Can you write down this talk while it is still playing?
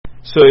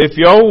So if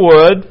y'all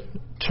would,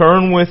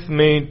 turn with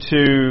me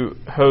to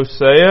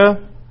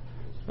Hosea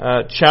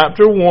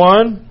chapter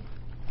 1.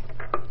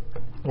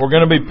 We're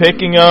going to be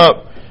picking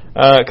up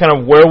kind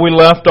of where we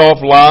left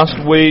off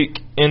last week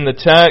in the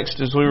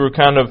text as we were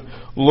kind of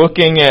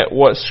looking at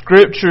what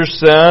Scripture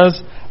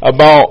says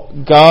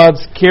about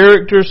God's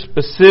character,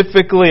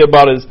 specifically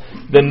about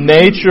the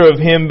nature of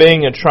Him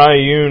being a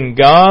triune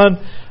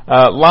God.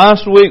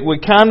 Last week we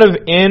kind of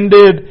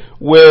ended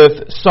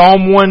with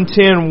Psalm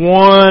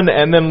 110:1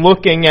 and then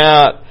looking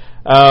at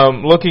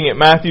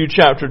Matthew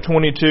chapter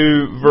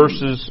 22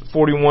 verses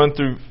 41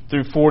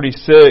 through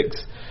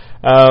 46.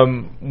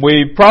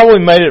 We probably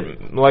made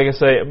it, like I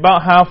say,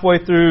 about halfway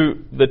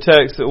through the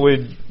text that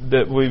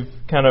we've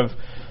kind of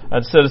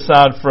set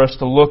aside for us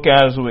to look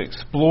at as we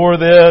explore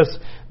this.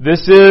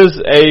 This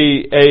is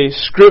a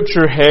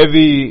scripture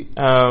heavy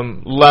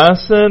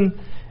lesson,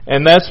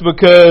 and that's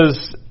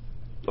because,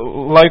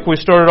 like we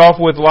started off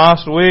with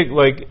last week,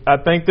 I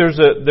think there's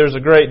a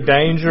great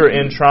danger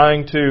in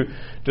trying to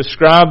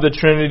describe the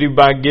Trinity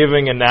by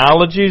giving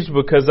analogies,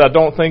 because I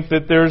don't think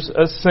that there's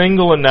a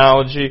single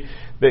analogy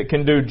that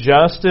can do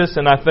justice.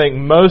 And I think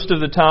most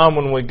of the time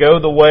when we go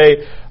the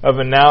way of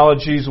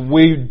analogies,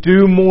 we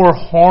do more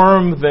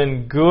harm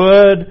than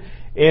good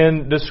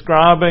in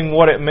describing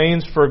what it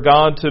means for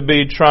God to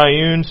be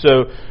triune.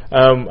 So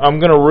I'm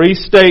going to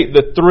restate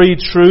the three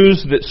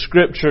truths that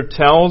Scripture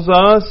tells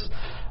us.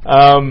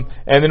 And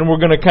then we're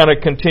going to kind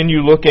of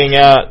continue looking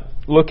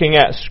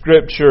at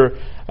Scripture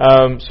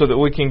so that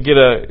we can get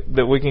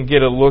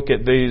a look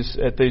at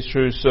these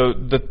truths. So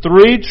the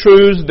three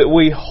truths that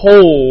we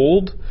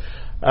hold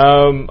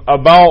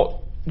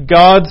about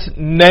God's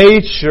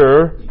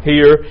nature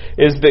here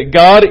is that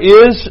God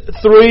is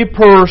three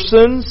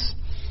persons,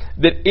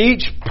 that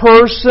each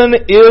person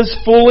is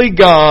fully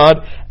God,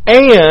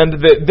 and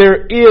that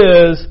there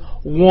is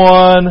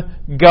one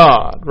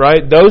God,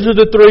 right? Those are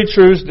the three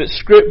truths that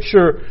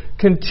Scripture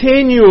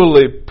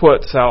continually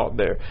puts out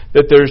there.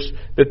 That there's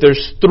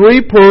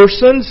three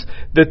persons,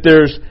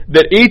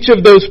 that each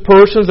of those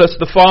persons, that's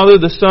the Father,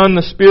 the Son,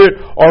 the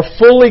Spirit, are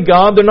fully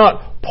God. They're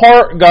not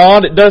part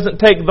God. It doesn't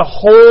take the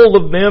whole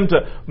of them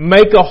to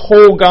make a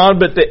whole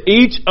God, but that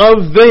each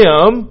of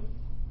them,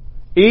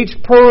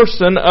 each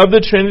person of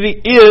the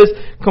Trinity is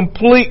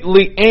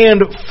completely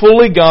and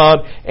fully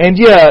God, and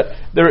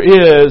yet there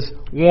is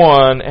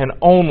one and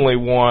only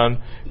one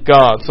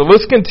God. So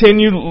let's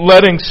continue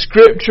letting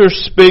Scripture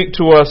speak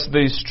to us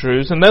these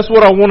truths. And that's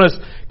what I want us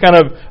kind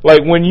of,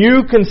 when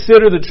you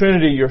consider the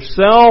Trinity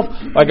yourself,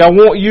 I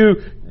want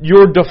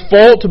your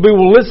default to be,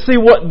 well, let's see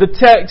what the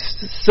text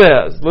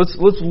says. Let's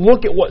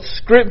look at what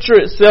Scripture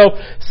itself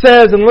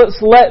says, and let's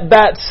let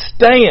that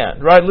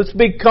stand, right? Let's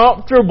be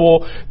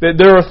comfortable that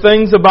there are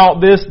things about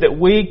this that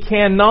we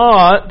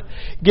cannot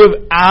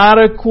give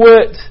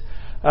adequate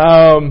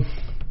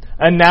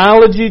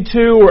analogy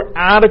to or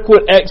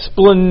adequate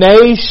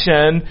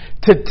explanation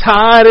to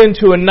tie it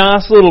into a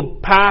nice little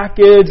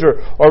package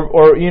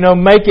or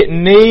make it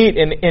neat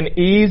and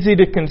easy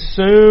to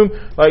consume.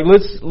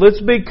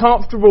 Let's be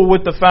comfortable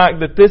with the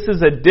fact that this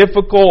is a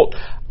difficult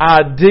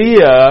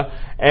idea,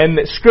 and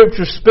that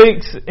Scripture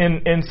speaks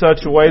in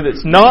such a way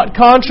that's not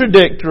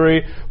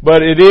contradictory,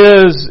 but it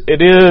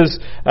is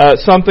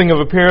something of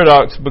a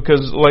paradox,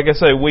 because, like I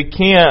say, we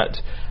can't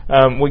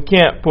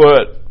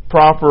put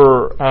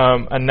proper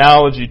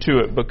analogy to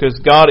it, because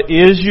God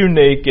is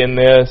unique in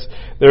this.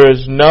 There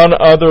is none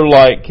other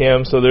like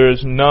Him, so there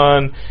is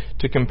none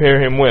to compare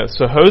Him with.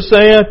 So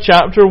Hosea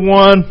chapter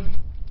 1,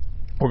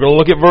 we're going to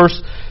look at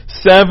verse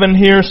 7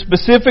 here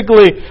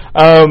specifically.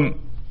 I'm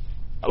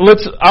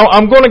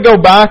going to go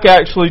back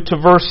actually to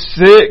verse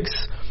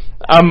 6.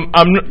 I'm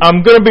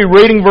going to be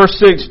reading verse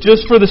 6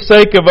 just for the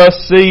sake of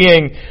us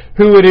seeing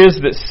who it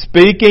is that's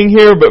speaking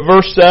here, but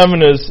verse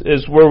 7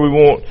 is where we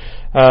want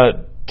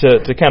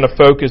to kind of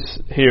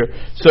focus here.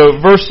 So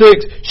verse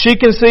 6, she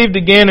conceived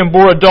again and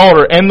bore a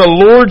daughter, and the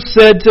Lord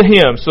said to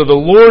him. So the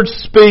Lord's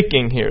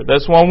speaking here.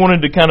 That's why I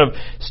wanted to kind of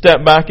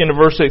step back into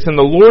verse 6. And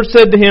the Lord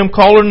said to him,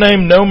 call her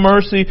name No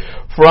Mercy,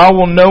 for I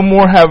will no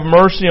more have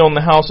mercy on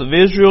the house of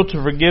Israel to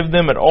forgive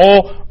them at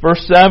all.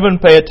 Verse 7,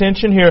 pay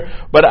attention here.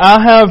 But I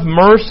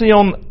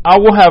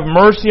will have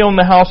mercy on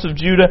the house of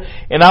Judah,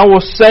 and I will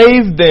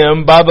save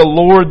them by the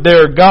Lord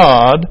their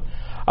God.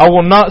 I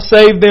will not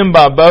save them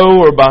by bow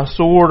or by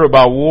sword or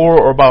by war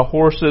or by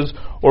horses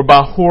or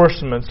by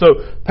horsemen. So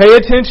pay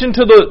attention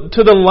to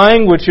the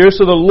language here.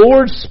 So the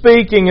Lord's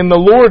speaking, and the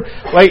Lord,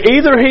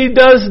 either He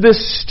does this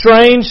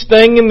strange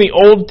thing in the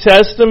Old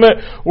Testament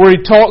where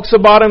He talks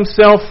about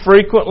Himself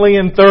frequently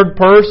in third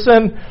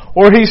person,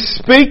 or He's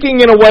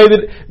speaking in a way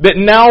that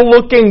now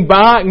looking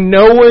back,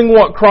 knowing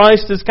what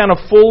Christ has kind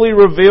of fully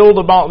revealed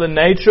about the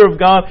nature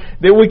of God,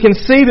 that we can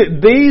see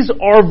that these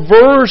are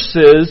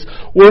verses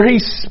where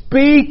He's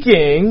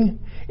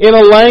speaking in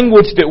a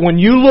language that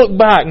when you look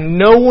back,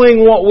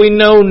 knowing what we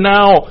know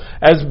now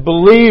as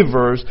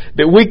believers,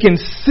 that we can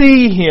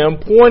see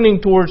Him pointing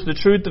towards the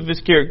truth of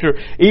His character,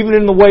 even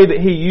in the way that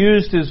He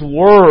used His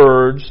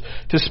words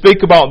to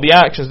speak about the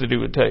actions that He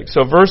would take.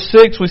 So verse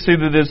 6, we see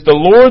that it's the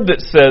Lord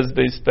that says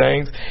these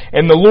things,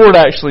 and the Lord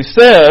actually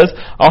says,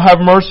 I'll have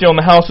mercy on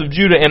the house of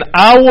Judah, and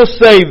I will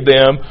save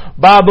them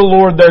by the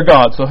Lord their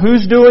God. So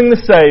who's doing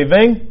the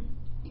saving?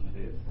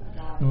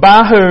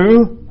 By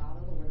who?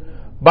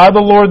 By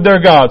the Lord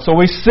their God. So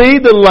we see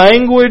the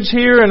language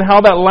here and how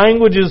that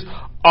language is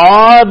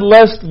odd,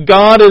 lest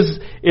God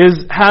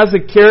has a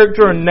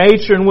character and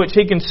nature in which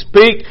He can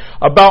speak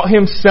about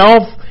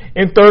Himself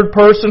in third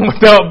person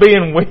without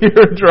being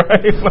weird,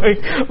 right?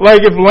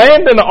 Like if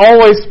Landon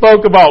always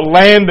spoke about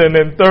Landon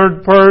in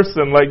third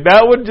person, like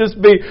that would just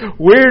be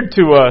weird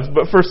to us.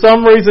 But for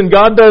some reason,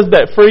 God does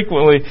that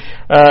frequently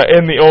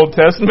in the Old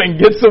Testament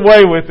and gets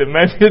away with it.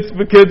 Maybe it's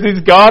because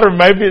He's God, or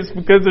maybe it's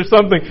because there's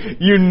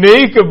something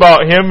unique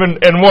about Him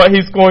and what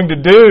He's going to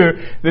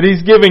do that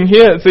He's giving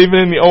hints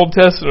even in the Old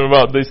Testament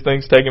about these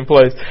things taking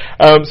place.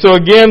 So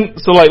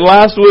like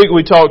last week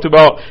we talked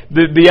about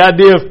the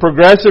idea of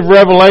progressive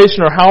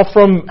revelation, or how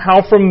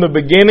from the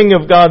beginning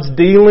of God's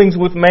dealings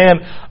with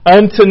man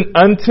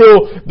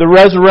until the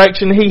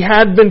resurrection, He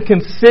had been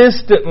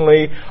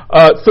consistently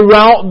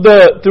throughout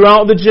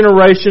the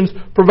generations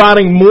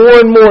providing more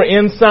and more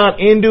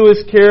insight into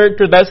His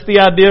character. That's the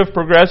idea of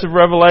progressive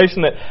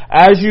revelation, that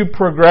as you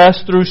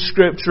progress through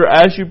Scripture,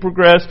 as you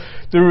progress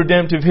through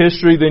redemptive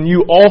history, then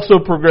you also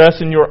progress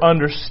in your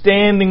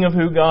understanding of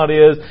who God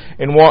is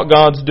and what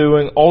God's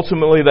doing,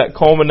 ultimately that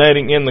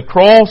culminating in the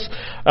cross.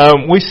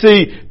 We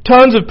see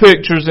tons of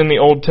pictures in the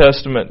Old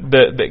Testament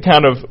that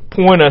kind of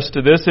point us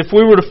to this. If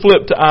we were to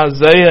flip to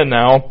Isaiah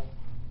now,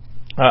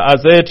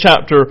 Isaiah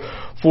chapter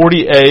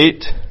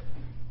 48.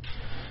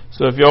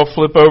 So if y'all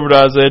flip over to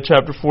Isaiah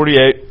chapter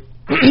 48,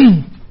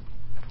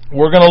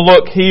 we're going to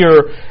look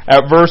here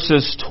at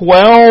verses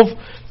 12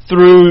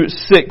 through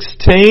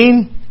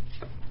 16.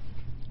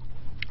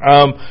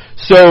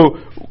 So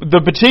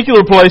the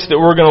particular place that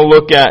we're going to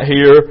look at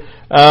here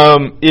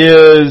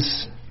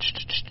is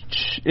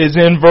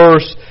in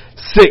verse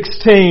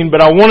 16, but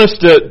I want us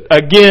to,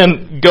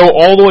 again, go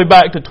all the way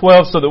back to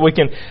 12 so that we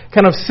can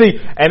kind of see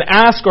and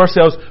ask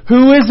ourselves,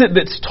 who is it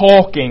that's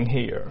talking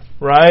here,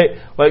 right?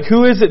 Like,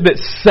 who is it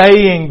that's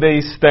saying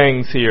these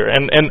things here?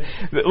 And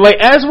like,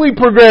 as we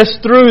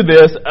progress through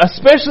this,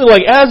 especially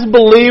like as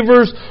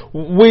believers,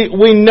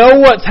 we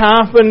know what's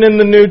happened in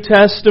the New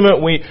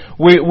Testament.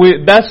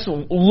 That's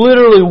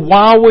literally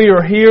why we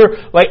are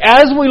here. Like,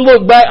 as we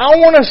look back, I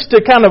want us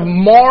to kind of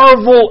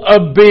marvel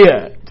a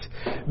bit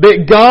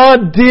that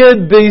God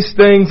did these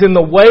things in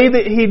the way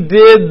that He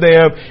did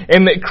them,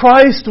 and that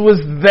Christ was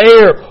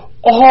there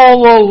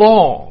all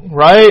along,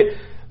 right?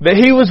 That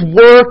He was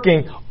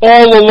working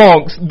all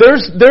along.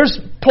 There's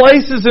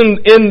places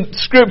in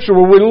Scripture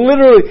where we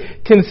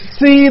literally can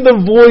see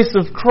the voice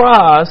of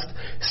Christ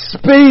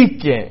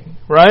speaking,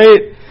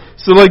 right?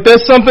 So like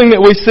that's something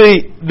that we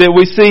see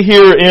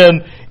here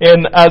in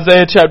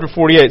Isaiah chapter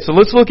 48. So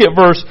let's look at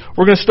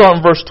we're going to start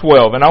in verse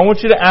 12. And I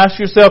want you to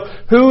ask yourself,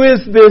 who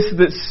is this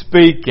that's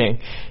speaking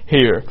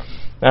here?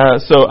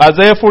 So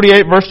Isaiah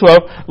 48 verse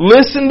 12,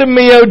 listen to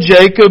me, O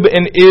Jacob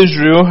and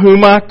Israel,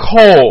 whom I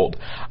called.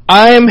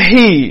 I am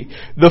He,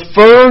 the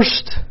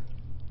first,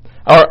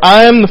 or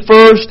I am the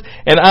first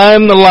and I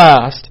am the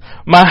last.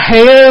 My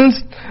hands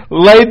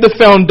laid the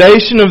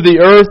foundation of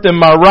the earth, and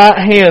my right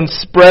hand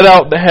spread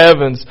out the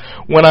heavens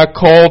when I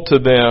called to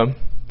them.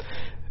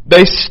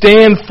 They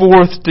stand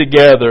forth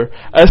together.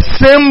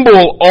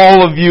 Assemble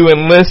all of you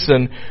and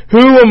listen.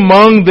 Who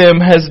among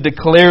them has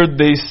declared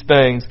these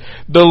things?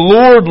 The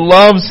Lord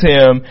loves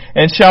him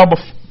and shall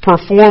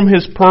perform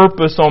His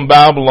purpose on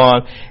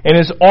Babylon, and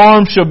His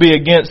arm shall be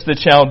against the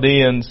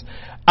Chaldeans.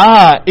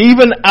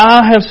 Even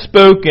I have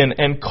spoken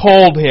and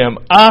called him.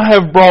 I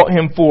have brought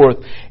him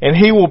forth, and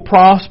he will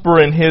prosper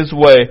in his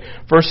way.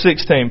 Verse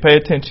 16, pay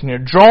attention here.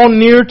 Draw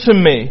near to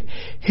me.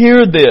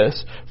 Hear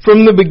this.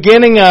 From the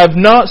beginning I have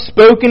not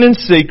spoken in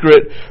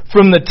secret.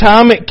 From the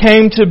time it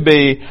came to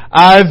be,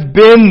 I've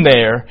been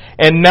there.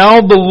 And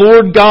now the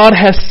Lord God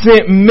has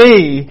sent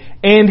me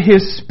and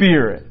His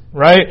Spirit.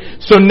 Right?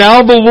 So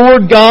now the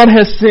Lord God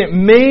has sent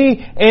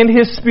me and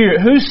His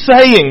Spirit. Who's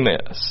saying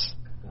this?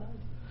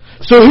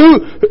 So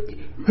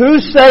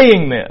who's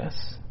saying this?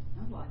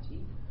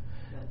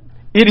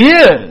 It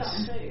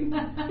is.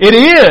 It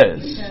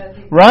is.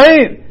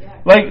 Right?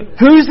 Like,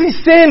 who's He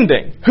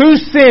sending?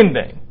 Who's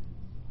sending?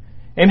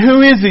 And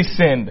who is He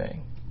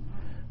sending?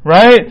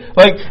 Right?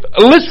 Like,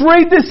 let's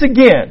read this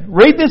again.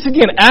 Read this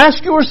again.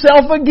 Ask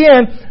yourself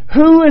again,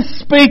 who is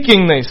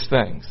speaking these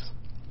things?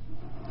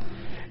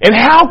 And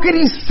how could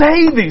He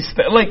say these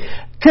things? Like,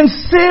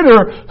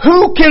 consider,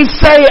 who can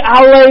say,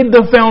 I laid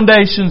the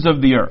foundations of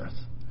the earth?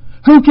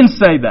 Who can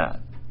say that?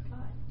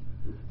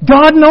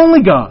 God and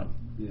only God.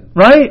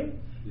 Right?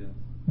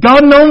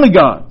 God and only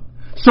God.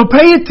 So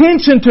pay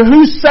attention to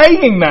who's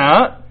saying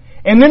that,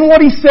 And then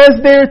what he says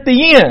there at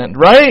the end,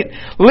 right?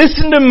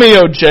 Listen to me,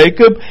 O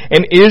Jacob,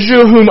 and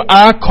Israel whom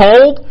I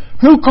called.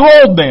 Who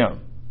called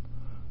them?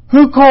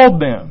 Who called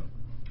them?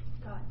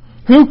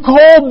 Who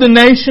called the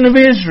nation of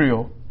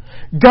Israel?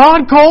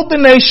 God called the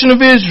nation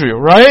of Israel,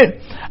 right?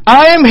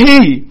 I am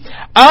He.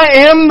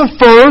 I am the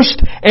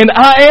first and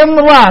I am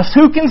the last.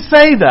 Who can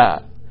say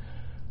that?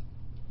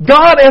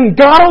 God and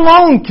God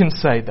alone can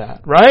say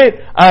that, right?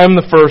 I am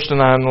the first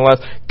and I am the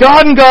last.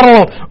 God and God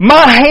alone.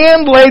 My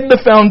hand laid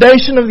the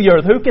foundation of the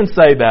earth. Who can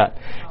say that?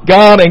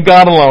 God and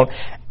God alone.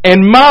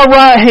 And my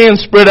right hand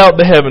spread out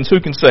the heavens.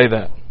 Who can say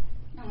that?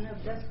 I don't know,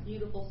 that's a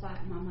beautiful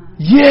sight in my mind.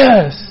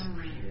 Yes.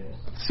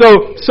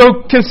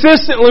 So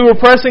consistently we're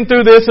pressing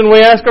through this and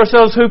we ask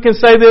ourselves who can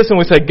say this, and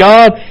we say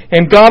God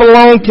and God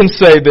alone can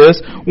say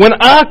this. When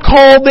I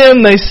call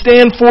them, they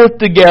stand forth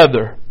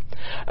together.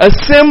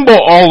 Assemble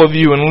all of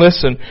you and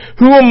listen.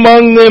 Who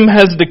among them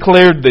has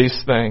declared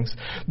these things?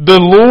 The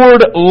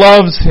Lord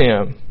loves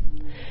him.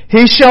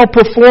 He shall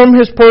perform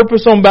His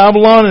purpose on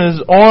Babylon, and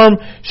His arm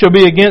shall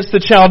be against the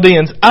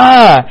Chaldeans.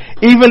 I,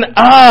 even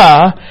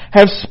I,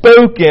 have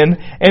spoken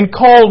and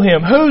called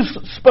him. Who's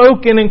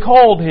spoken and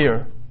called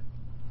here?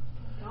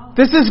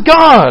 This is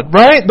God,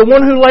 right? The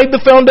one who laid the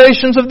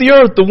foundations of the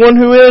earth. The one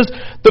who is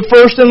the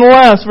first and the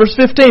last. Verse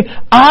 15.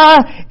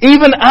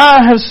 Even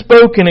I have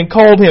spoken and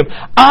called him.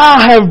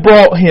 I have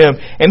brought him,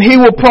 and he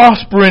will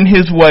prosper in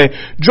his way.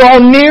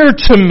 Draw near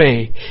to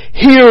me.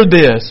 Hear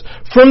this.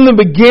 From the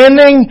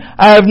beginning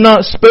I have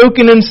not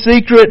spoken in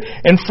secret,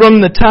 and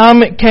from the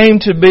time it came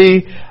to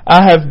be,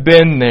 I have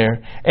been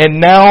there.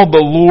 And now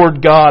the Lord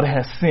God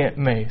has sent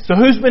me. So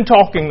who's been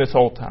talking this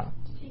whole time?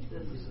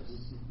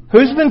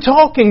 Who's been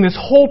talking this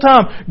whole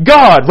time?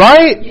 God,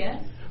 right?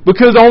 Yes.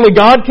 Because only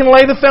God can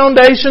lay the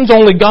foundations,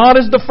 only God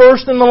is the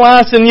first and the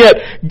last, and yet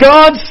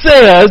God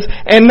says,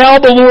 and now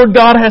the Lord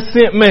God has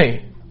sent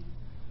me.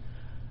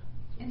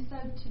 And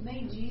so to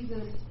me,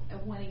 Jesus,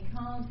 when He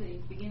comes and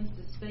He begins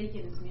to speak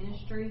in His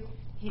ministry,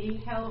 He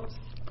helps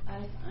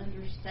us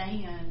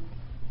understand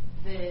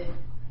the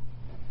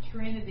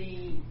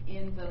Trinity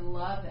in the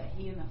love that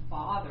He and the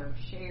Father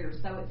share.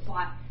 So it's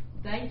like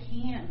they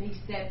can't be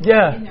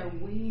separate in their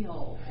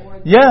will or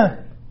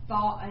their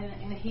thought,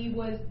 and He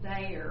was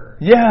there.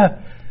 Yeah.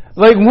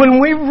 Like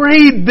when we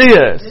read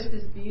this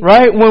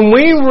right? When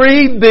we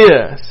read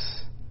this,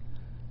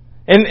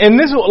 and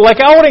this, like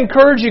I would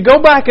encourage you,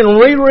 go back and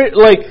reread,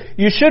 like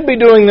you should be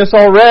doing this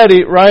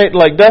already, right?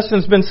 Like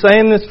Dustin's been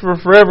saying this for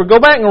forever. Go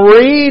back and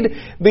read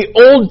the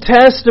Old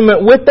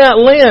Testament with that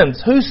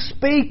lens. Who's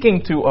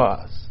speaking to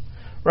us,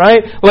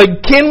 right?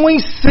 Like can we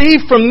see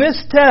from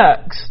this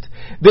text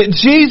that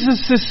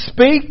Jesus is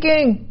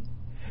speaking,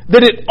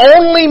 that it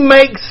only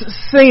makes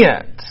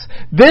sense.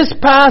 This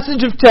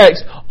passage of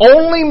text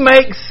only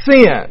makes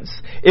sense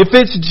if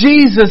it's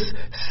Jesus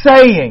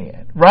saying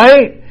it,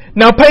 right?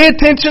 Now pay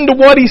attention to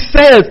what He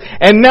says.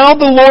 And now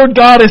the Lord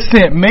God has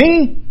sent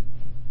me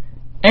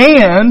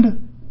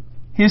and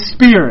His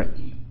Spirit,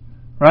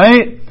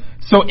 right?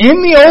 So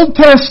in the Old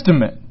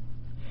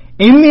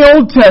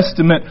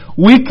Testament,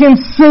 we can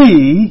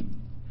see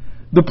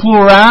the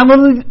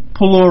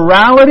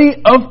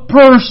plurality of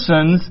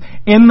persons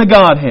in the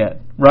Godhead,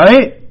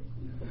 right?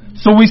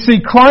 So we see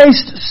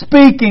Christ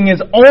speaking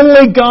as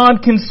only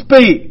God can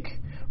speak,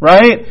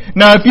 right?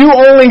 Now if you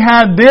only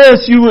had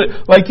this, you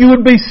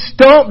would be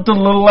stumped a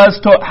little as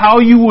to how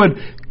you would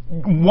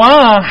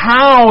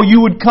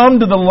come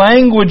to the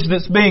language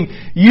that's being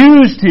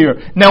used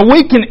here. Now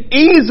we can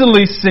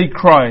easily see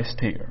Christ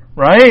here,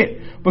 right?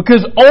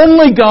 Because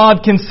only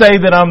God can say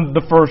that I'm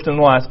the first and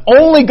the last.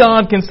 Only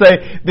God can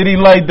say that He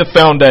laid the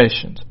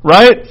foundations,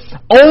 right?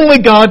 Only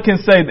God can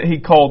say that He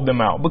called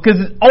them out. Because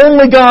it's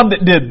only God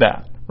that did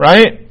that,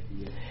 right?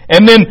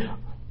 And then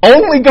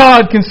only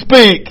God can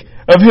speak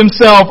of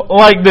Himself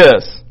like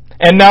this.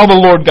 And now the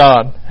Lord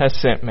God has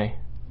sent me.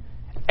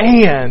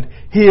 And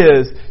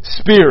His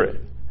Spirit,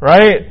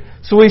 right?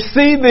 So we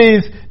see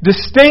these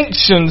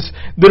distinctions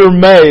that are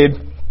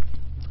made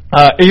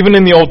even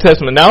in the Old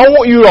Testament. Now I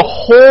want you to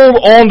hold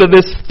on to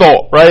this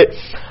thought, right?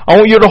 I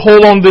want you to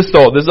hold on to this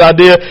thought, this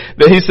idea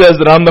that He says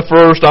that I'm the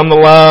first, I'm the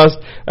last,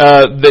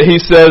 that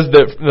He says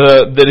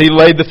that He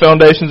laid the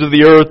foundations of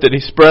the earth, that He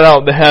spread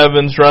out the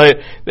heavens, right?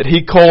 That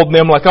He called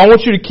them. Like I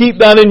want you to keep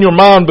that in your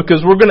mind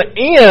because we're going to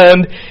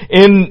end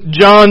in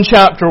John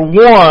chapter 1,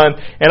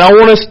 and I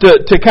want us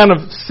to kind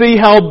of see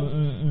how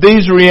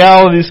these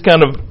realities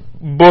kind of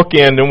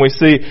bookend, and we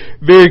see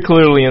very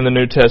clearly in the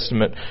New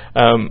Testament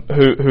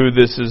who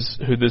this is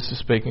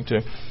speaking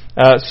to.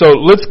 So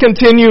let's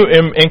continue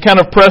and kind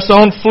of press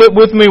on. Flip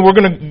with me. We're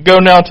going to go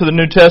now to the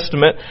New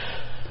Testament.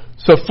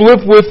 So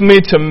flip with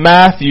me to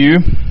Matthew.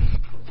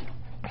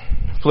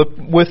 Flip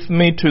with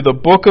me to the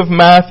book of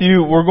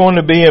Matthew. We're going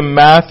to be in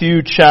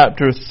Matthew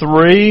chapter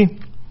 3.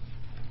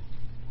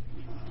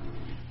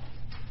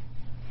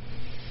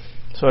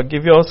 So I'll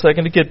give you all a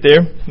second to get there.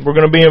 We're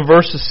going to be in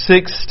verses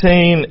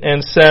 16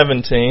 and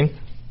 17.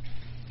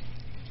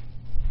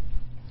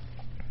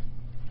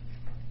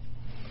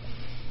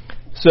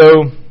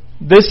 So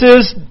This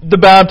is the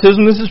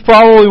baptism. This is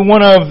probably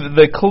one of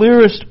the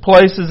clearest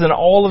places in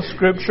all of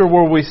Scripture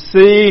where we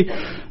see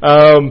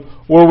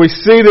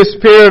this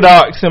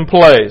paradox in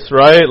place,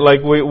 right?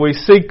 Like we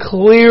see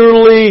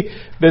clearly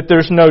that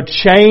there's no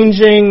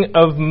changing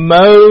of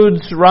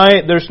modes,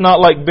 right? There's not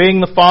like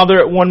being the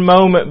Father at one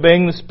moment,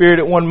 being the Spirit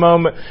at one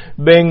moment,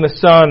 being the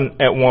Son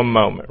at one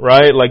moment,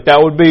 right? Like that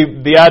would be,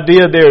 the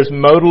idea there is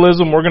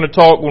modalism. We're going to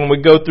talk when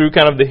we go through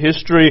kind of the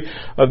history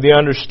of the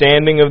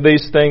understanding of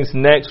these things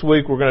next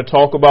week. We're going to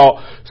talk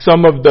about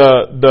some of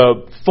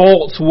the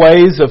false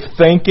ways of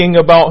thinking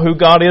about who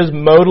God is.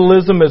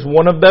 Modalism is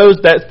one of those.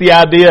 That's the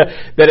idea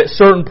that at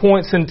certain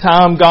points in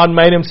time God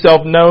made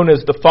Himself known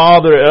as the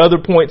Father. At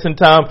other points in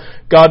time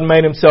God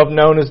made Himself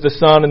known as the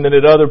Son, and then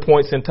at other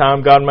points in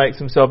time God makes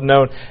Himself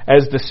known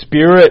as the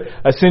Spirit.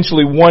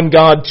 Essentially one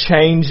God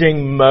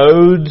changing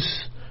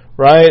modes,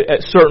 right,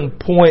 at certain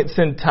points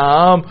in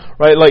time,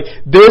 right? Like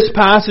this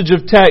passage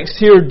of text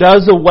here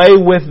does away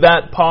with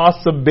that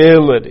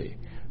possibility,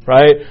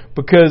 right?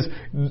 Because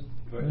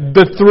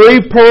the three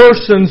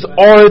persons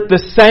are at the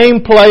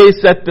same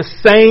place at the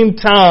same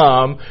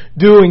time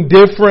doing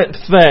different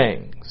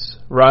things,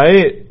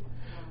 right?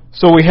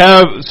 So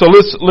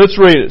let's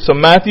read it. So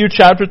Matthew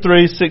chapter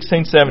 3,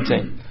 16,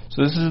 17.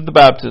 So this is the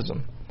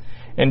baptism.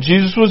 And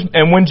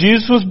when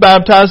Jesus was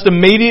baptized,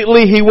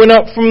 immediately He went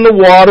up from the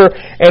water,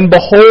 and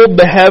behold,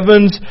 the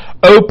heavens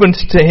opened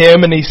to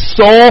Him, and He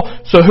saw.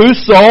 So who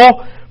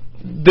saw?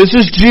 This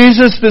is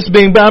Jesus that's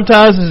being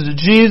baptized. This is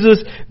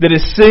Jesus that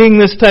is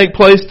seeing this take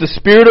place. The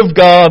Spirit of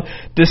God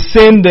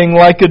descending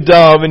like a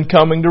dove and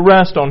coming to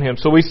rest on Him.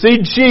 So we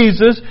see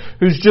Jesus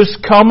who's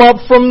just come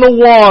up from the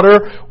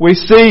water. We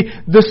see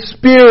the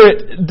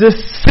Spirit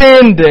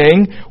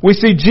descending. We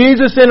see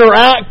Jesus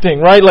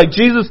interacting, right? Like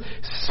Jesus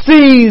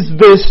sees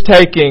this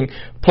taking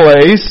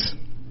place,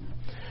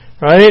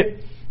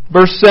 right?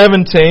 Verse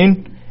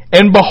 17.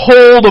 And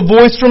behold, a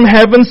voice from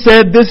heaven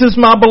said, "This is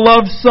my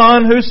beloved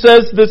Son." Who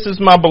says this is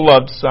my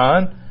beloved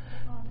Son?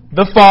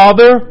 The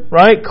Father,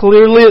 right?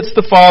 Clearly it's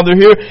the Father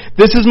here.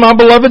 "This is my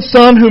beloved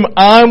Son whom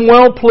I am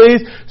well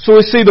pleased." So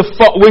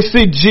we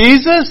see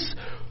Jesus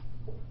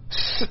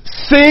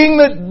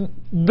seeing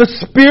the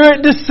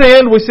Spirit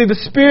descend. We see the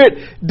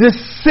Spirit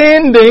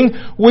descending.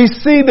 We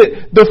see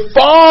that the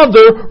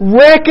Father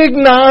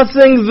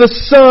recognizing the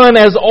Son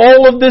as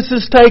all of this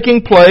is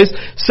taking place,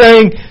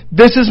 saying,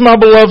 "This is my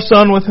beloved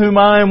Son with whom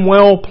I am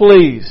well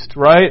pleased."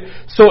 Right?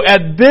 So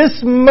at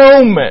this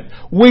moment,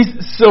 we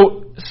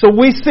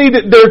see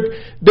that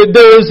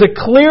there is a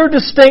clear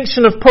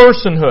distinction of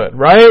personhood,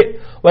 right?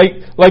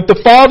 Like the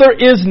Father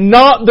is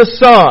not the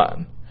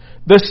Son.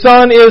 The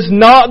Son is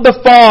not the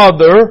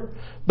Father.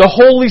 The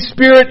Holy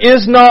Spirit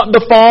is not the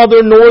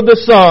Father nor the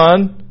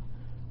Son.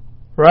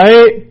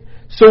 Right?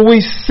 So we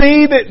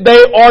see that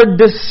they are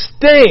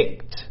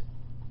distinct.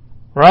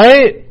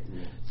 Right?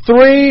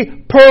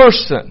 Three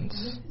persons.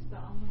 This is the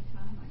only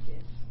time, I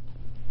guess,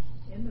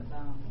 in the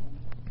Bible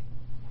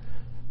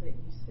that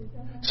you see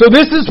that. So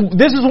this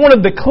is one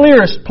of the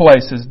clearest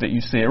places that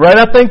you see it, right?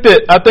 I think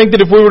that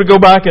if we were to go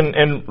back and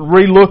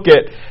relook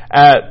at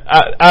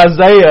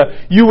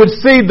Isaiah, you would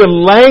see the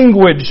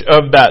language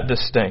of that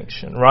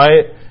distinction,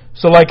 right?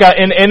 So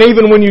and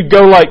even when you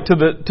go to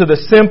the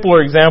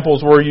simpler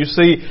examples where you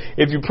see,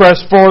 if you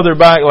press farther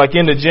back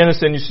into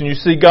Genesis and you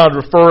see God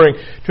referring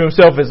to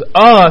Himself as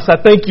us,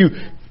 I think you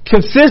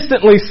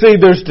consistently see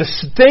there's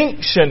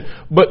distinction,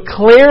 but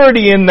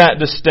clarity in that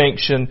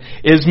distinction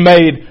is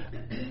made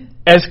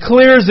as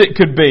clear as it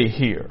could be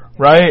here,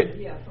 right?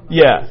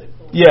 Yeah.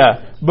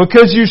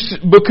 Because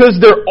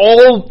they're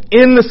all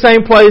in the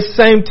same place,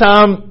 same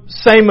time,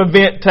 same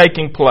event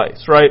taking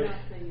place, right?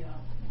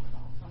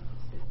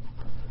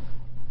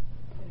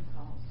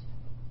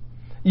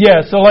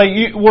 Yeah, so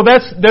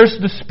there's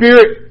the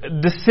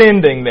Spirit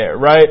descending there,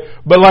 right?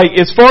 But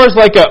as far as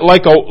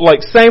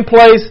same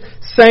place,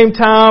 same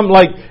time,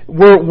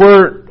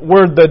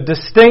 where the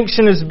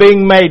distinction is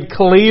being made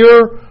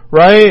clear,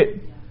 right?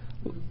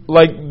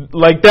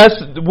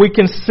 We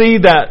can see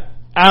that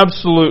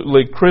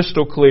absolutely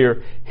crystal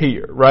clear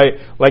here, right?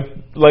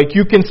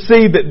 You can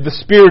see that the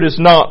Spirit is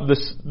not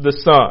the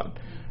Son,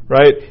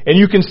 right? And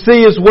you can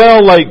see as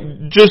well,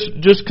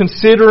 just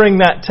considering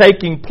that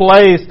taking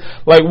place,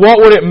 what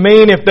would it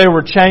mean if they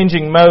were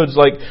changing modes?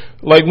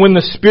 When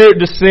the Spirit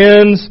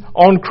descends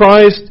on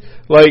Christ,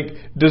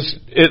 is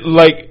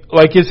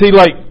He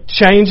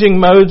changing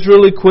modes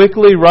really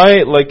quickly,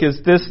 right?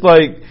 Is this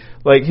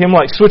Him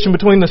switching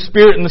between the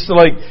Spirit and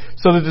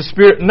so that the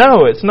Spirit?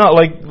 No, it's not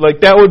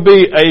that would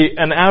be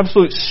an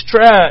absolute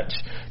stretch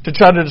to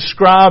try to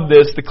describe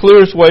this. The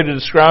clearest way to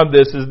describe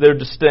this is they're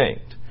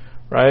distinct.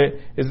 Right?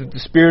 Is that the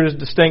Spirit is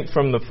distinct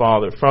from the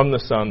Father, from the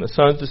Son. The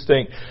Son's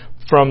distinct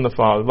from the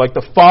Father.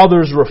 The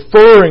Father's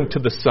referring to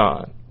the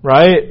Son,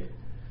 right?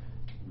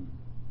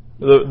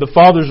 The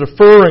Father's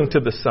referring to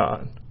the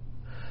Son.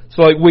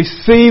 So we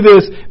see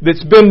this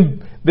that's been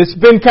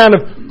kind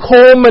of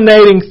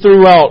culminating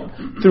throughout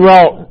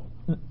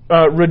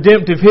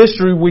redemptive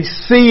history. We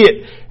see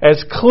it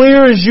as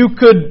clear as you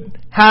could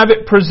have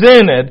it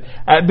presented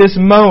at this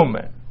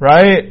moment,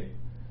 right?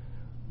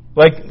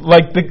 Like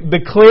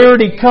the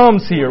clarity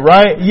comes here,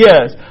 right?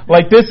 Yes.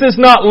 Like this is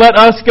not let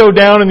us go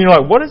down and you're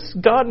like, what does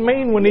God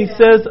mean when He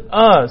says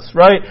us,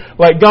 right?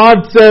 Like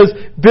God says,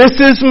 this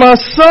is my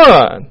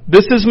Son.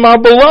 This is my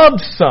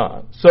beloved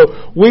Son. So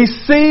we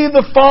see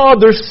the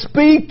Father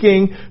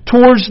speaking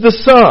towards the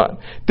Son.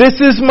 This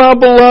is my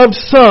beloved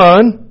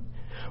Son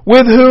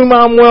with whom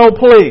I'm well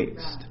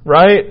pleased,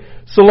 right?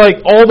 So like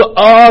all the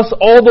us,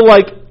 all the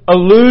like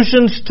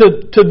allusions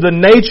to the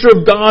nature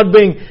of God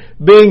being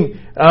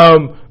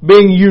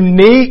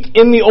unique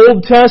in the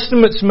Old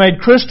Testament is made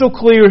crystal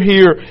clear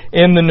here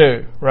in the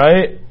New,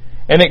 right?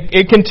 And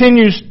it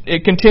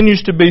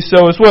continues to be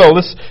so as well.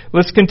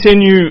 Let's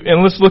continue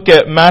and let's look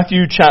at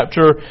Matthew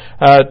chapter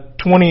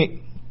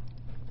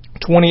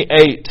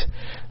 28.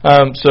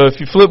 So if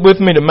you flip with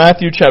me to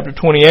Matthew chapter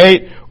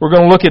 28, we're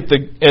going to look at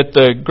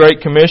the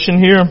Great Commission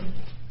here.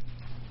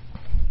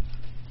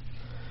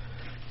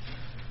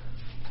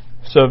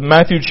 So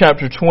Matthew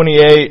chapter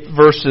 28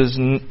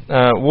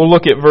 we'll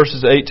look at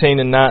verses 18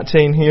 and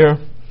 19 here.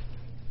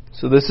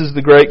 So this is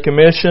the Great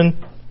Commission.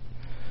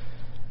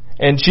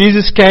 And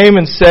Jesus came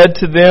and said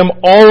to them,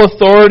 all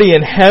authority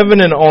in heaven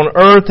and on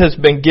earth has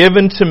been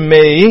given to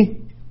me.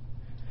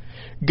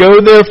 Go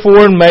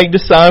therefore and make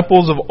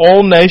disciples of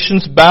all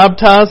nations,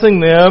 baptizing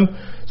them.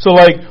 So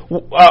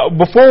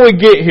before we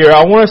get here,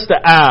 I want us to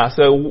ask,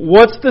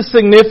 what's the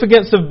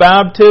significance of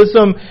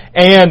baptism,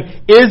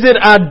 and is it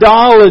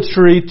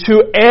idolatry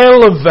to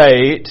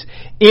elevate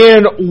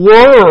in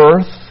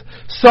worth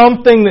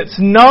something that's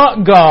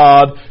not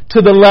God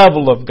to the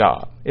level of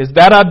God? Is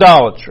that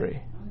idolatry?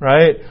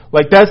 Right?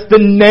 Like that's the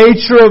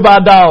nature of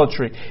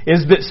idolatry.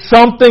 Is that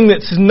something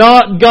that's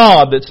not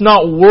God, that's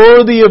not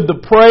worthy of the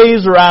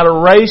praise or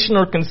adoration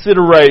or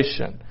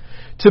consideration,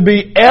 to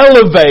be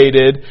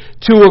elevated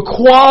to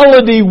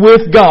equality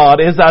with God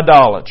is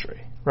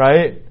idolatry.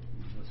 Right?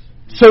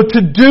 So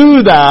to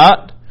do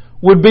that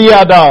would be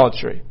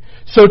idolatry.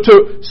 So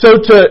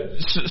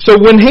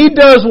when He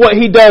does what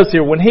He does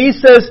here, when He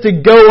says to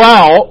go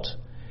out,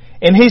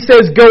 and He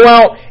says go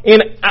out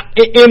in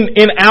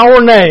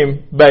our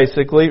name,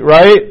 basically,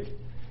 right?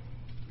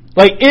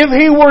 Like if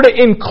He were to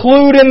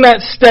include in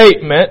that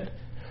statement,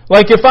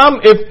 like if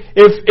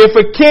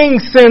a king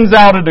sends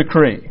out a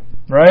decree,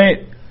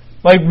 right?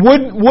 Like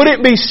would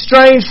it be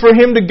strange for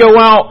him to go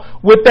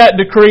out with that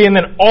decree and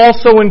then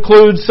also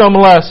include some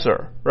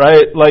lesser,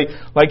 right? Like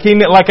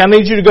I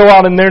need you to go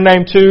out in their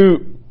name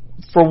too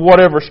for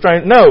whatever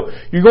strange. No,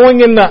 you're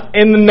going in the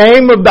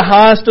name of the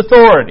highest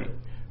authority,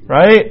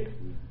 right?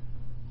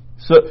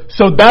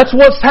 So that's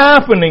what's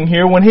happening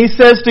here when He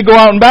says to go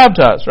out and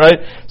baptize, right?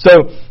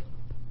 So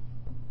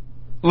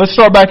let's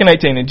start back in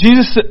 18. And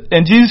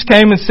Jesus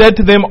came and said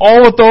to them,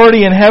 all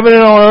authority in heaven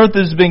and on earth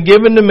has been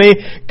given to me.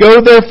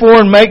 Go therefore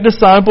and make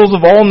disciples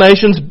of all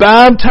nations,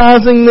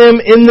 baptizing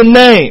them in the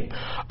name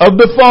of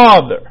the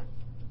Father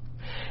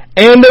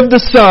and of the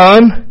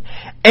Son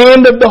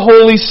and of the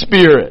Holy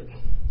Spirit,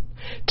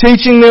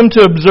 teaching them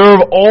to observe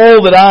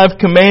all that I have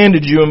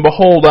commanded you, and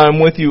behold, I am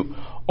with you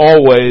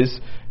always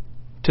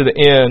to the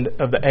end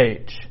of the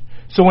age.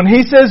 So when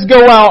He says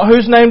go out,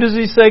 whose name does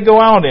He say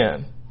go out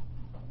in?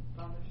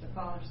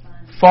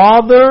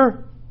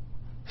 Father,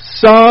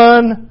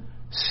 Son,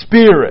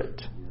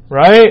 Spirit.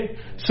 Right?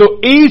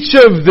 So each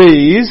of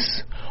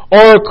these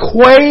are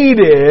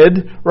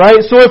equated,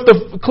 right? So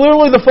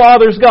clearly the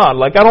Father's God.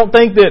 Like I don't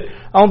think that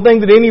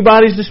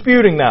anybody's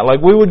disputing that. Like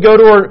we would go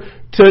to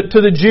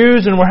the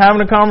Jews and we're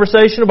having a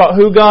conversation about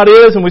who God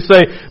is, and we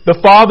say the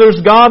Father's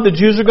God. The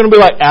Jews are going to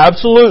be like,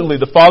 absolutely,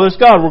 the Father's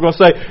God. We're going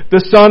to say the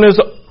Son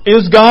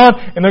is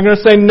God, and they're going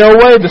to say, no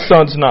way, the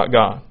Son's not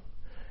God.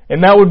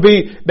 And that would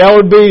be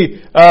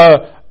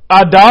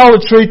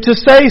idolatry to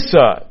say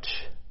such,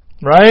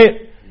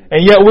 right?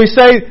 And yet we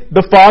say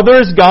the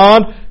Father is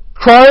God,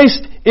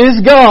 Christ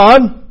is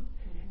God,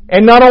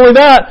 and not only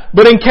that,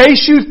 but in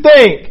case you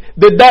think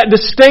that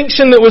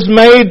distinction that was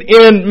made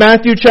in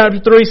Matthew chapter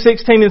 3,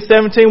 16 and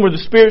 17, where the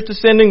Spirit's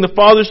descending, the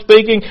Father's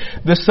speaking,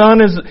 the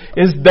Son is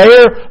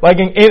there, like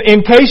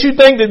in case you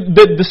think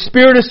that the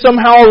Spirit is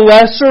somehow a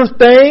lesser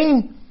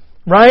thing,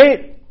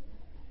 right?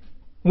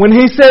 When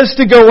He says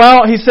to go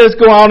out, He says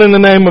go out in the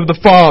name of the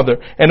Father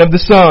and of the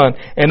Son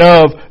and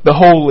of the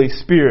Holy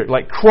Spirit.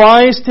 Like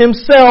Christ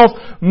Himself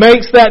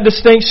makes that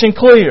distinction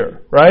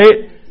clear,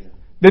 right?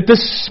 That the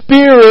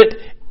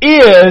Spirit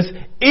is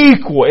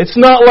equal. It's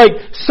not like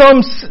some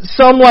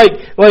like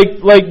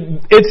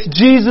it's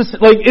Jesus,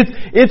 like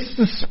it's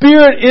the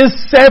Spirit is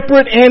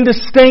separate and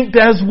distinct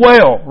as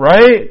well,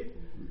 right?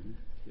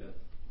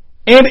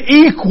 And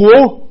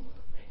equal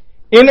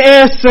in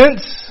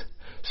essence,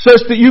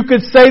 such that you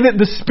could say that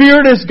the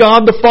Spirit is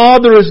God, the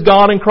Father is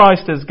God, and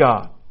Christ is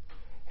God.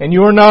 And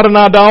you are not an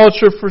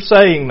idolater for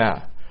saying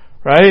that,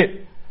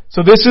 right?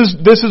 So this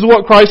is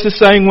what Christ is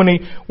saying when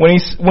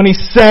he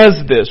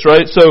says this,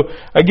 right? So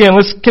again,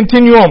 let's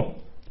continue on.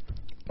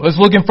 Let's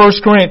look in 1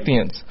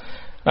 Corinthians.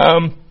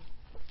 1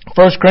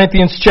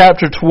 Corinthians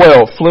chapter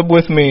 12. Flip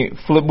with me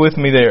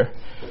there.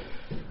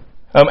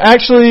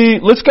 Actually,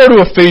 let's go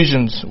to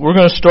Ephesians. We're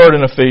going to start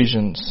in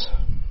Ephesians.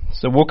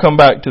 So we'll come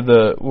back to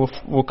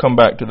we'll come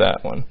back to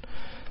that one.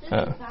 Just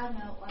a side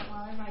note, like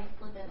while everybody's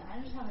flipping,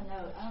 I just have a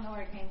note. I don't know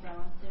where it came from.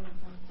 I'm assuming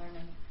from the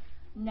sermon.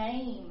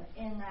 Name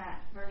in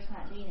that verse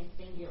 19 is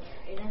singular.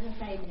 It doesn't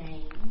say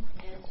name.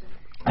 It's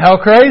just, How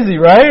crazy,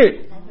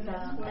 right?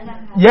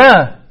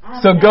 Yeah.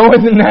 So go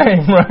with the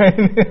name,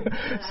 right?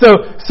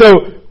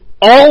 So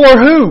all are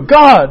who?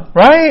 God,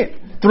 right?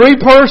 3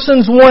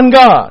 persons, 1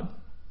 God,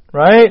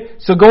 right?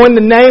 So go in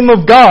the name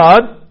of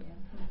God.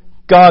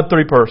 God,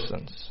 3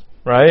 persons,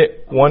 right?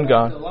 1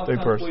 God, 3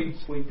 persons.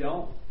 We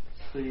don't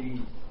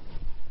see.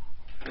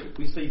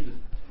 We see the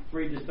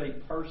 3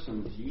 distinct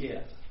persons,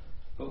 yes,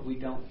 but we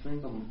don't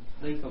think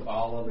of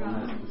all of them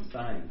as the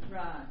same.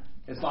 Right.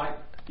 It's like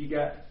you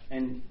got,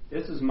 and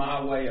this is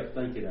my way of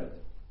thinking of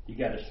it. You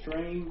got a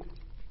stream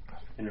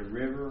and a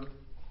river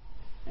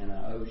and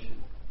an ocean.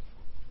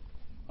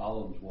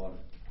 All of them's water.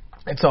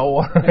 It's all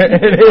water.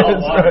 It is.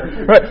 All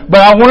water. Right. But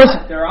I want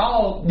to. They're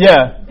all.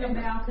 Yeah.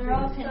 they're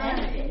all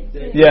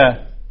connected.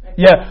 Yeah.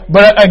 Yeah,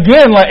 but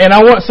again, like, and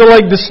I want so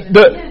like the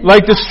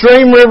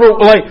stream river,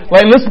 like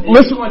let's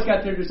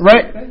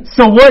right.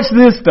 So watch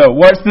this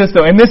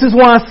though, and this is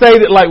why I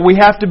say that like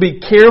we have to be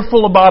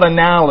careful about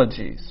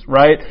analogies,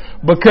 right?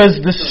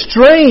 Because the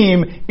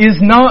stream is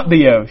not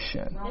the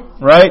ocean,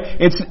 right?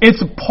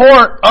 It's a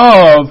part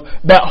of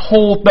that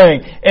whole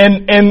thing,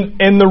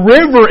 and the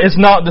river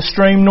is not the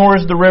stream, nor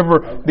is the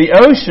river the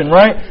ocean,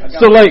 right?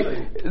 So like,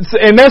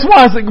 and that's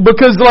why I say,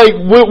 because like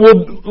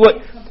we'll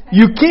like.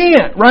 You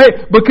can't,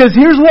 right? Because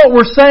here's what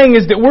we're saying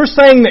is that we're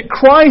saying that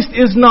Christ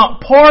is not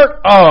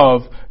part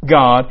of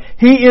God.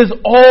 He is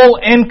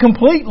all and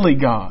completely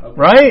God,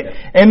 right?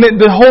 And that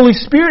the Holy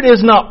Spirit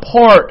is not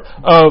part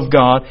of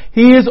God.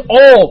 He is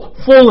all,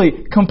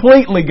 fully,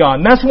 completely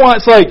God. And that's why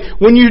it's like,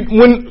 when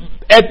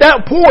at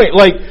that point,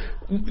 like,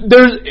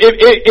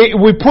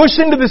 we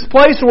push into this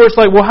place where it's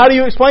like, well, how do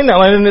you explain that?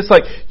 And it's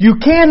like, you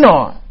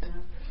cannot.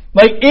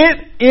 Like,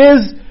 it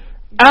is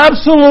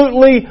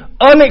absolutely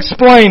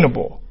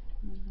unexplainable.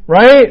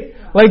 Right?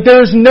 Like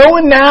there's no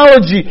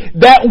analogy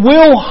that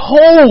will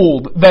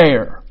hold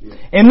there.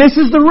 And this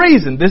is the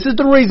reason.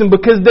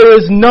 Because there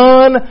is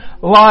none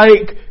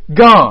like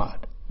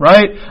God.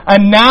 Right?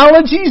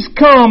 Analogies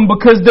come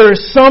because there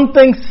is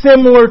something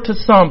similar to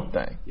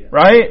something.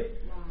 Right?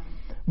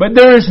 But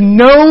there is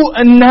no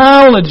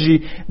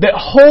analogy that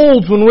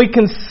holds when we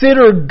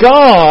consider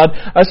God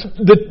as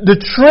the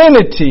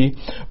Trinity,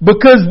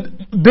 because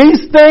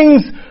these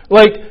things,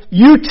 like,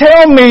 you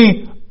tell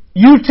me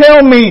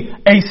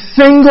a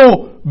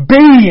single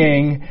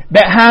being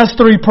that has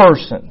 3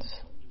 persons.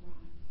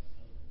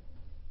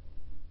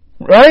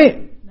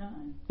 Right?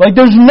 None. Like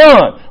there's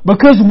none.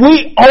 Because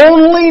we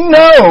only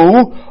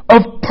know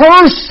of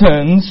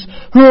persons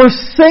who are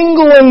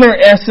single in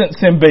their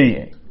essence and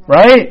being.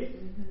 Right?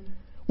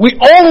 We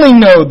only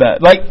know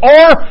that. Like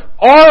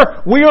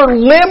we are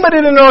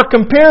limited in our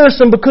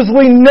comparison because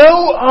we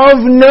know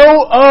of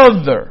no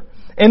other.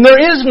 And there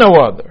is no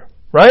other.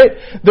 Right?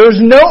 There's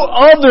no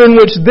other in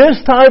which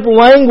this type of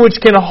language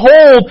can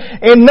hold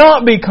and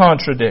not be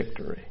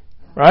contradictory.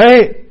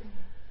 Right?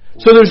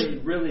 So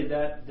there's really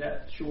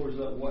that shores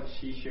up what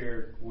she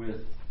shared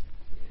with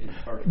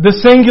the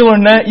singular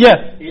name.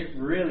 Yeah, it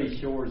really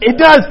shores. It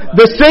does.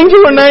 The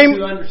singular name.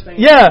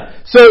 Yeah.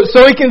 So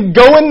it can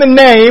go in the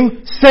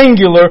name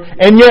singular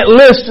and yet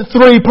list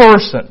 3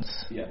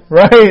 persons. Yeah.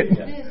 Right.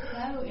 Yeah. It is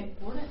so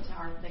important to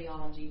our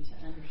theology to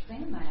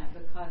understand that,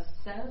 because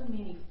so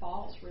many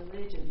false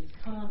religions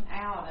come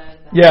out of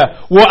that.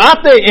 Yeah. Well, I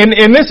think,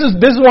 and this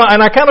is why,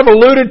 and I kind of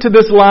alluded to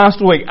this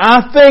last week.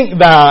 I think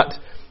that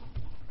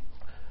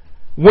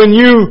when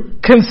you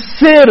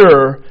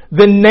consider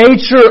the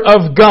nature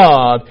of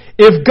God,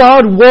 if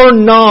God were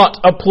not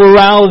a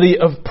plurality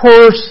of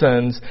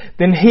persons,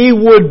 then He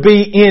would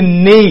be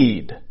in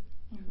need.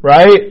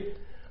 Right?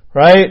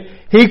 Right?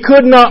 He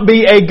could not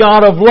be a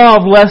God of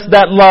love lest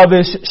that love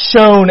is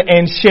shown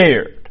and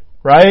shared.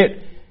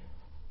 Right?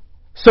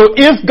 So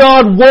if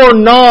God were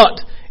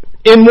not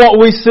in what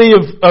we see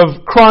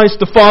of Christ,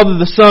 the Father,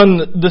 the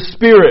Son, the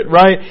Spirit,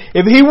 right?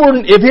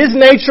 If His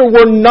nature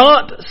were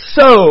not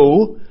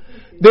so,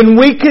 then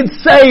we could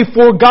say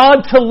for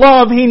God to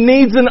love, He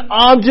needs an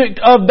object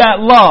of that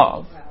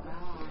love.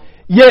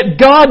 Yet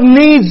God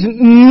needs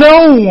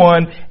no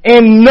one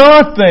and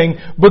nothing,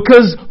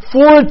 because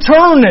for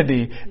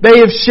eternity they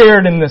have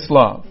shared in this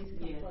love.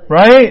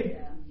 Right?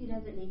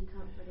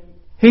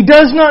 He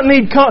does not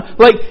need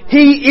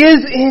He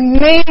is in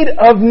need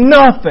of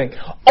nothing.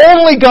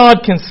 Only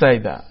God can say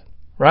that.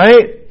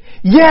 Right?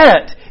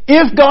 Yet,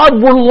 if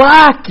God were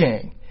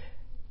lacking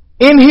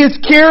in His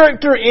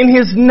character, in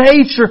His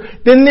nature,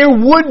 then there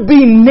would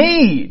be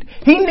need.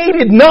 He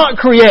needed not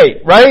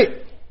create, right?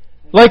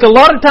 Like a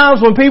lot of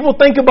times when people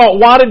think about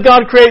why did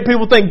God create,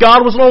 people think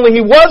God was lonely.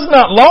 He was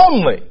not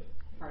lonely.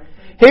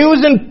 He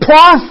was in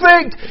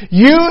perfect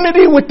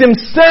unity with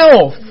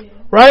Himself.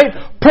 right?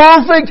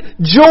 Perfect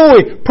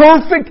joy,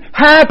 perfect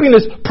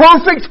happiness,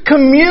 perfect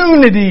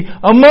community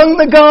among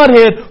the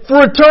Godhead for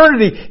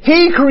eternity.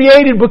 He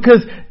created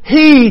because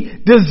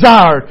He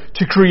desired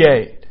to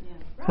create.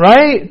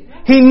 Right?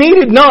 He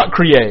needed not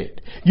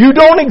create. You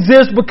don't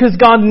exist because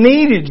God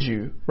needed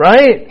you.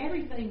 Right?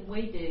 Everything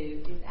we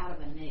do is out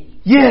of a need.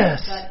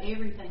 Yes. But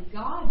everything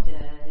God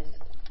does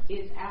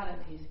is out of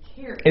His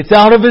character. It's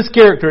out of His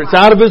character. It's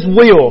out of His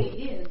will.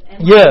 He is.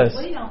 And Yes.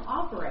 we don't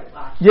operate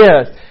like that.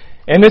 Yes.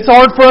 And it's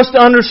hard for us to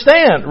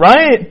understand,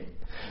 right?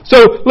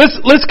 So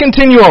let's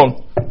continue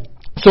on.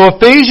 So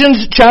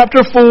Ephesians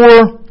chapter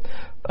 4,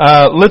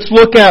 let's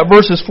look at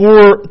verses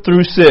 4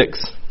 through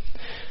 6.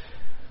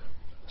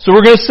 So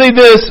we're going to see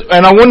this,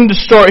 and I wanted to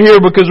start here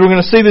because we're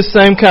going to see the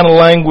same kind of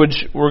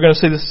language. We're going to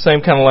see the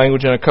same kind of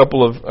language in a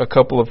couple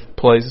of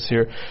places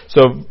here.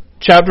 So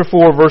chapter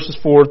 4, verses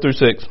 4 through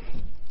 6.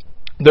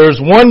 There's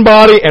one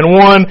body and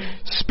one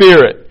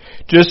Spirit,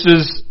 just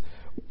as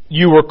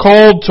you were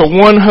called to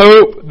one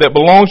hope that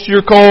belongs to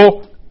your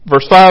call.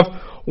 Verse 5,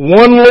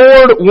 one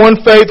Lord,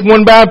 one faith,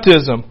 one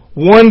baptism,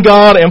 one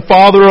God and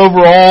Father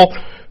over all,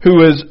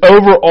 who is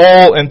over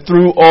all and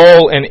through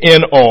all and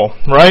in all.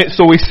 Right?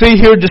 So we see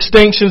here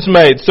distinctions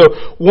made.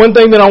 So one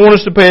thing that I want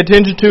us to pay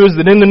attention to is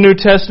that in the New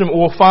Testament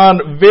we'll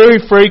find very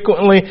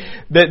frequently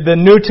that the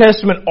New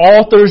Testament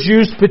authors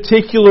use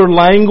particular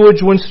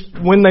language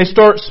when they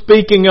start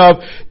speaking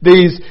of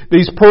these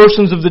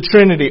persons of the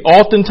Trinity.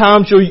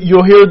 Oftentimes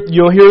you'll hear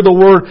the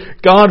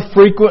word God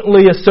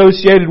frequently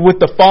associated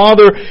with the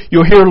Father.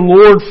 You'll hear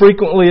Lord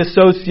frequently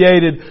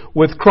associated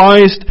with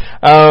Christ.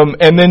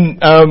 And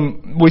then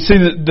we see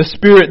the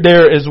Spirit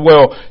there as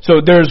well. So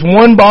there's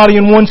one body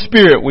and one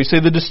Spirit. We see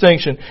the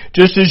distinction.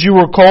 Just as you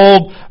were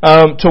called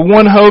to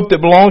one hope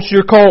that belongs to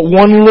your call,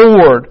 one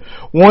Lord,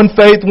 one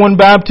faith, one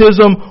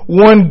baptism,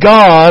 one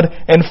God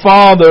and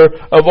Father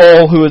of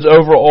all, who is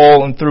over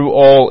all and through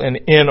all and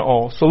in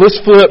all. So let's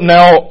flip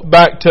now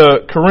back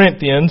to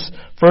Corinthians,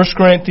 1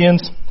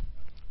 Corinthians.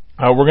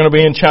 We're going to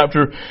be in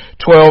chapter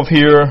 12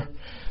 here.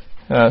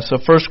 So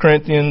 1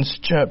 Corinthians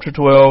chapter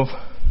 12.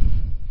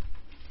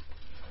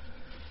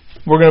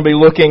 We're going to be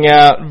looking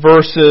at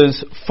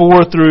verses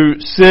 4 through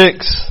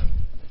 6.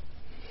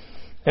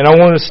 And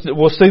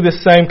we'll see the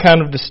same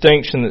kind of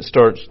distinction that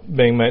starts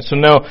being made. So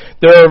now,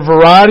 there are a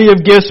variety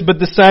of gifts, but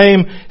the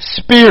same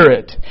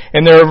Spirit.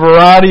 And there are a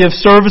variety of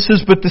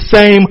services, but the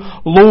same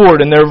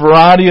Lord. And there are a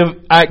variety of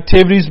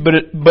activities,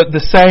 but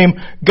the same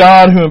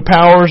God who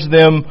empowers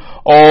them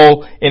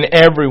all in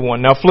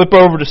everyone. Now flip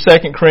over to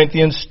 2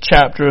 Corinthians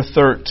chapter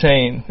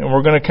 13. And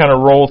we're going to kind of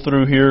roll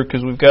through here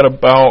because we've got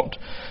about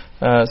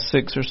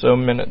 6 or so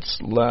minutes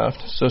left.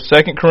 So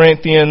 2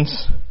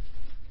 Corinthians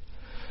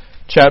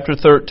chapter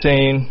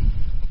 13,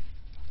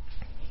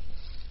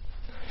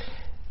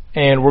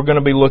 and we're going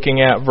to be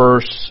looking at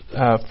verse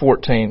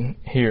 14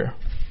 here.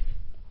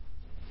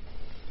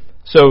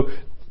 So,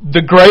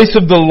 the grace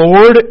of the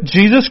Lord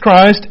Jesus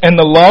Christ and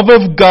the love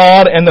of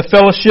God and the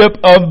fellowship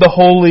of the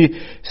Holy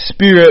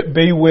Spirit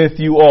be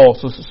with you all.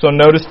 So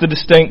notice the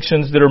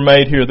distinctions that are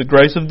made here. The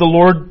grace of the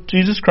Lord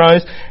Jesus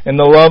Christ and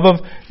the love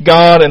of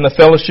God and the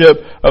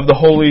fellowship of the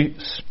Holy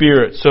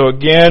Spirit. So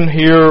again,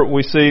 here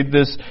we see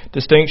this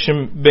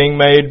distinction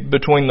being made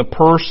between the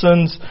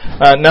persons.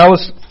 Now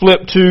let's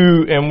flip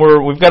to, and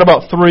we've got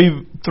about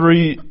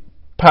three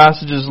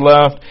passages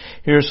left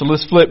here. So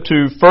let's flip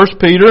to 1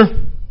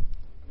 Peter.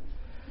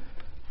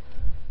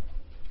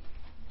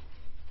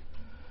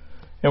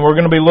 And we're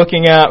going to be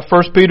looking at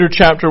 1 Peter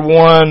chapter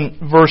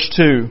 1, verse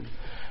 2.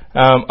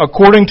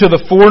 According to the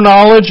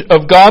foreknowledge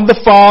of God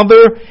the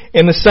Father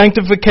in the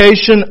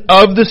sanctification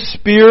of the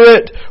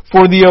Spirit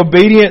for the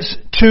obedience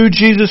to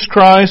Jesus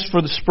Christ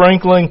for the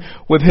sprinkling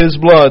with His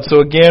blood. So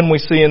again, we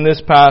see in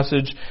this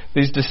passage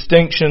these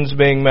distinctions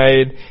being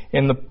made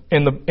in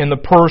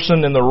the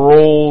person and the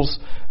roles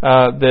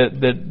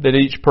that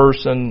each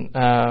person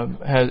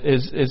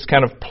is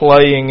kind of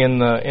playing in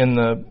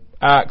the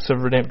acts of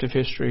redemptive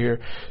history here.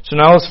 So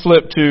now let's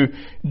flip to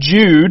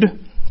Jude.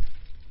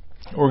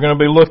 We're going to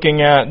be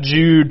looking at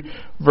Jude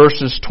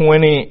verses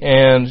 20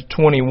 and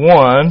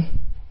 21.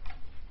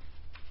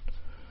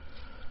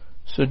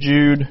 So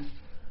Jude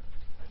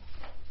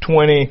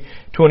 20,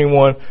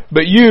 21.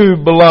 But you,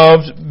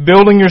 beloved,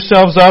 building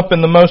yourselves up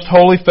in the most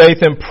holy faith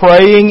and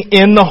praying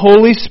in the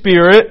Holy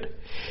Spirit,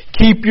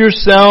 keep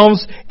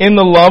yourselves in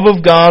the love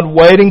of God,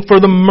 waiting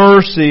for the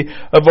mercy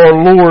of our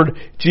Lord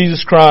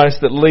Jesus Christ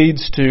that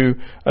leads to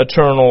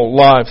eternal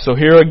life. So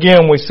here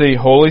again we see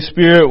Holy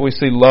Spirit, we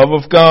see love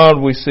of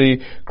God, we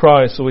see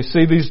Christ. So we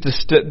see these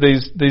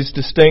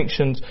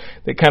distinctions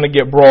that kind of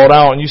get brought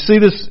out, and you see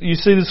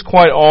this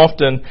quite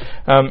often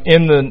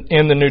in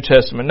the New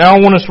Testament. Now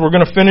we're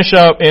going to finish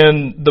up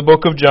in the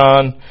book of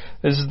John.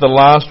 This is the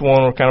last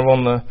one. We're kind of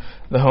on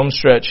the home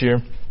stretch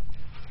here.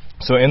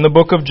 So in the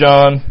book of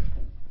John.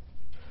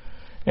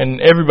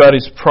 And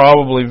everybody's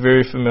probably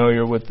very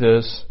familiar with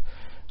this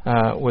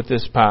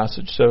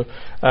passage. So,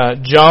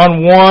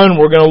 John 1,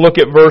 we're going to look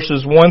at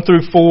verses 1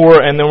 through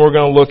 4, and then we're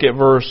going to look at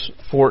verse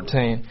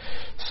 14.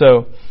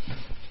 So,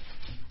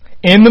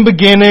 In the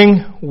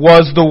beginning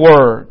was the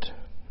Word,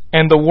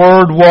 and the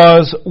Word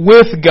was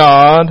with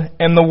God,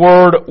 and the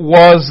Word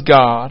was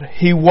God.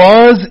 He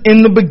was in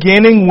the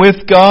beginning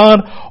with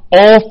God.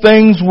 All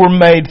things were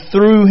made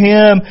through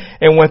Him,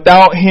 and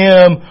without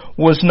Him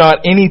was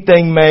not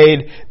anything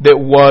made that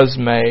was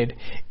made.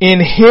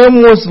 In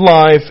Him was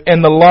life,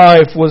 and the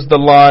life was the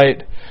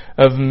light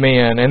of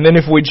men. And then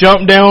if we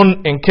jump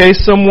down, in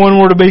case someone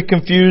were to be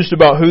confused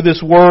about who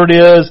this Word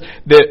is,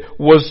 that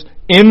was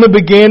in the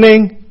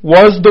beginning,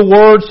 was the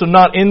Word, so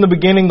not in the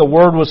beginning the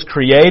Word was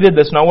created.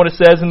 That's not what it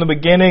says. In the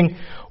beginning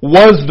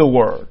was the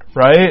Word,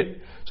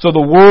 right? So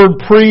the Word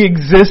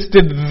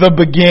pre-existed the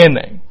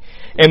beginning.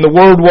 And the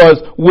Word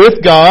was with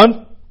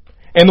God,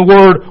 and the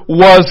Word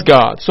was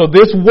God. So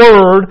this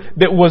Word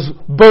that was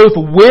both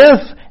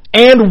with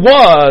and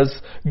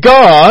was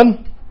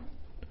God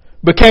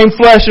became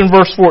flesh in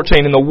verse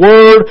 14. And the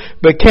Word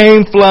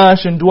became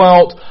flesh and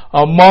dwelt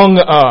among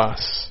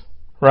us.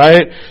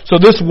 Right? So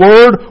this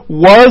Word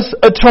was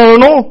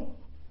eternal.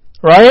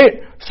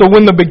 Right? So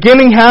when the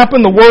beginning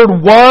happened, the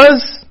Word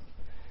was,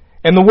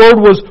 and the Word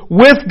was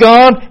with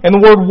God, and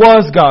the Word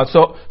was God.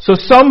 So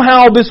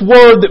somehow this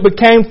Word that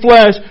became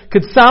flesh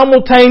could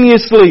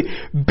simultaneously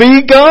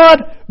be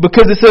God,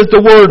 because it says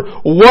the Word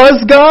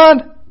was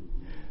God.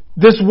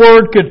 This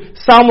Word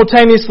could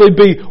simultaneously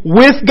be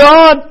with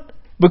God,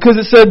 because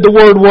it said the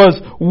Word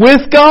was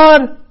with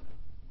God.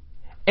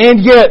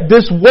 And yet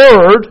this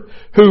Word,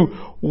 who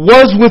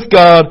was with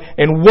God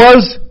and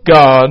was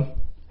God,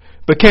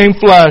 became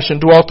flesh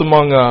and dwelt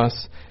among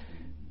us.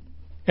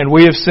 And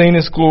we have seen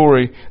His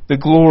glory, the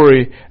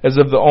glory as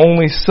of the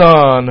only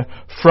Son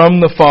from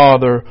the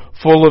Father,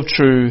 full of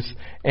truth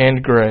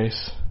and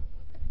grace.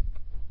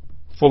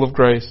 Full of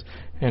grace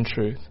and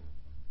truth.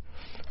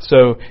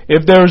 So,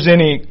 if there's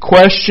any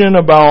question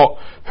about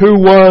who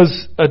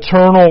was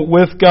eternal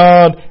with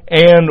God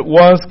and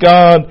was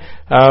God,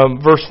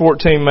 verse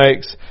 14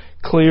 makes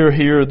clear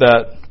here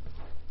that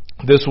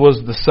this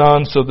was the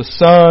Son. So the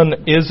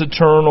Son is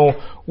eternal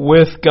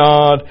with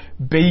God,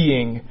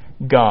 being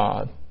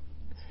God.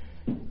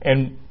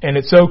 And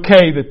it's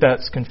okay that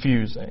that's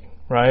confusing,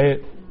 right?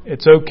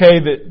 It's okay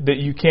that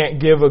you can't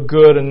give a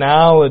good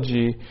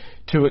analogy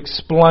to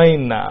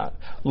explain that.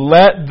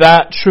 Let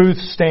that truth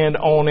stand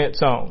on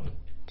its own.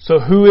 So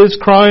who is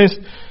Christ?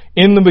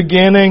 In the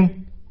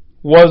beginning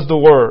was the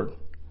Word.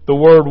 The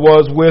Word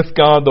was with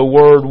God. The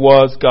Word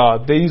was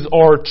God. These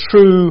are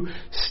true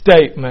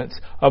statements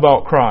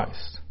about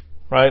Christ,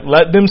 right?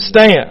 Let them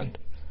stand.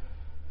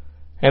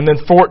 And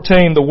then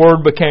 14, the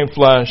Word became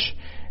flesh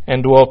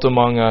and dwelt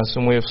among us,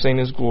 and we have seen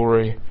His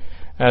glory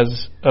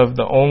as of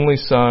the only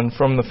Son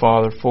from the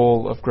Father,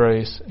 full of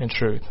grace and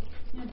truth.